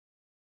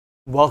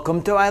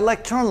Welcome to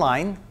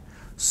iLectureOnline.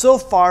 So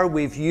far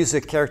we've used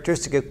a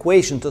characteristic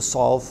equation to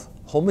solve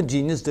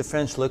homogeneous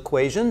differential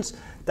equations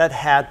that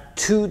had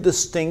two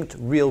distinct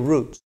real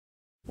roots.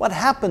 What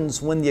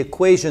happens when the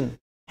equation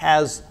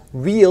has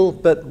real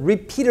but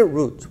repeated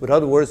roots? In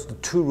other words, the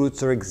two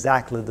roots are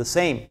exactly the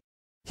same.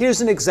 Here's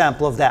an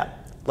example of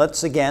that.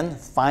 Let's again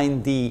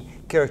find the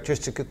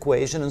characteristic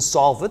equation and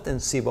solve it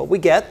and see what we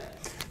get.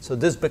 So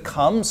this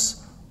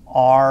becomes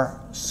r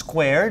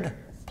squared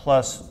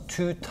plus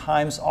 2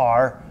 times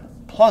r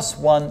plus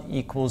 1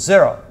 equals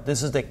 0.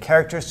 This is the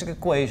characteristic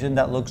equation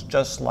that looks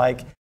just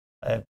like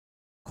a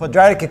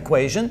quadratic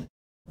equation,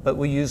 but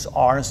we use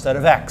r instead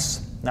of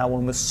x. Now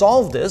when we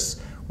solve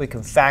this, we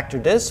can factor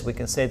this. We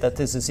can say that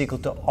this is equal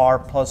to r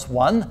plus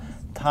 1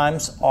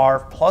 times r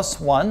plus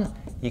 1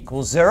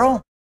 equals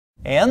 0.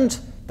 And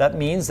that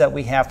means that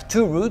we have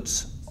two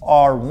roots,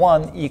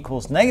 r1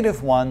 equals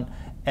 -1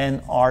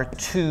 and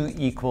r2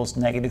 equals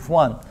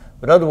 -1.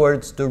 In other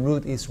words, the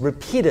root is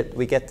repeated.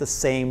 We get the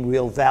same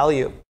real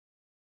value.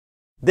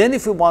 Then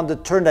if we want to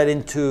turn that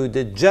into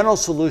the general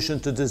solution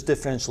to this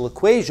differential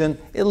equation,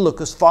 it'll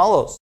look as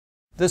follows.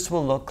 This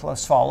will look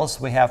as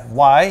follows. We have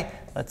y,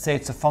 let's say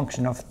it's a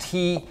function of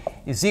t,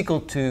 is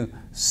equal to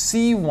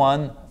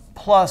c1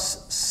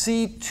 plus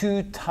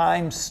c2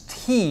 times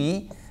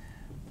t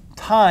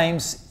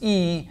times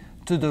e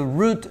to the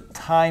root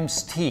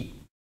times t.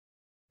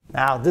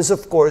 Now this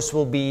of course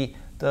will be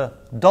the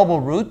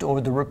double root or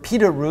the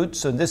repeated root,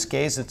 so in this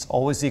case it's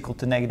always equal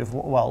to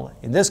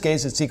in this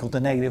case it's equal to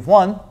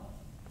 -1.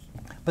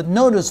 But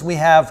notice we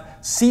have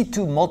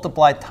c2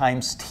 multiplied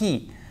times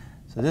t.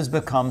 So this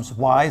becomes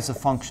y as a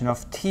function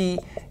of t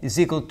is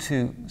equal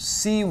to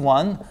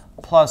c1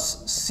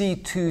 plus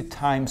c2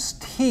 times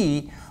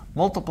t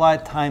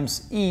multiplied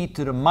times e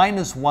to the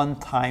 -1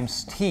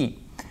 times t.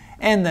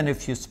 And then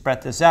if you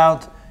spread this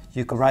out,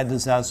 you can write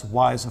this as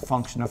y as a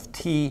function of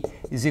t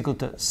is equal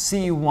to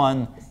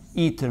c1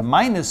 e to the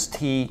minus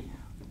t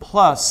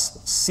plus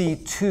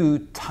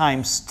c2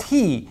 times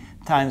t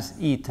times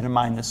e to the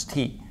minus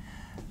t.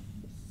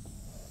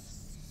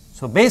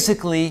 So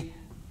basically,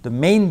 the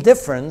main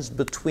difference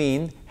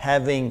between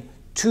having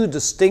two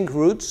distinct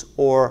roots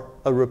or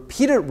a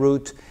repeated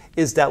root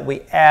is that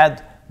we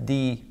add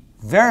the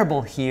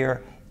variable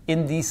here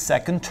in the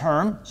second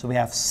term. So we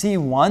have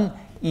c1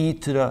 e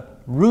to the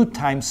root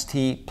times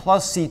t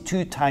plus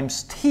c2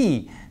 times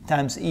t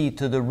times e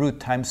to the root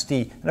times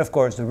t. And of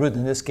course, the root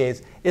in this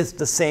case is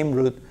the same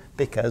root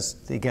because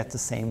they get the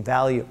same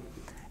value.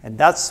 And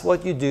that's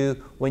what you do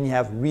when you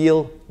have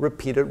real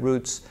repeated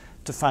roots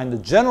to find the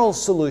general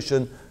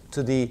solution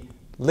to the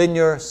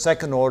linear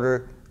second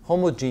order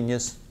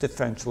homogeneous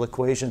differential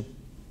equation.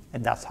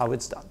 And that's how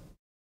it's done.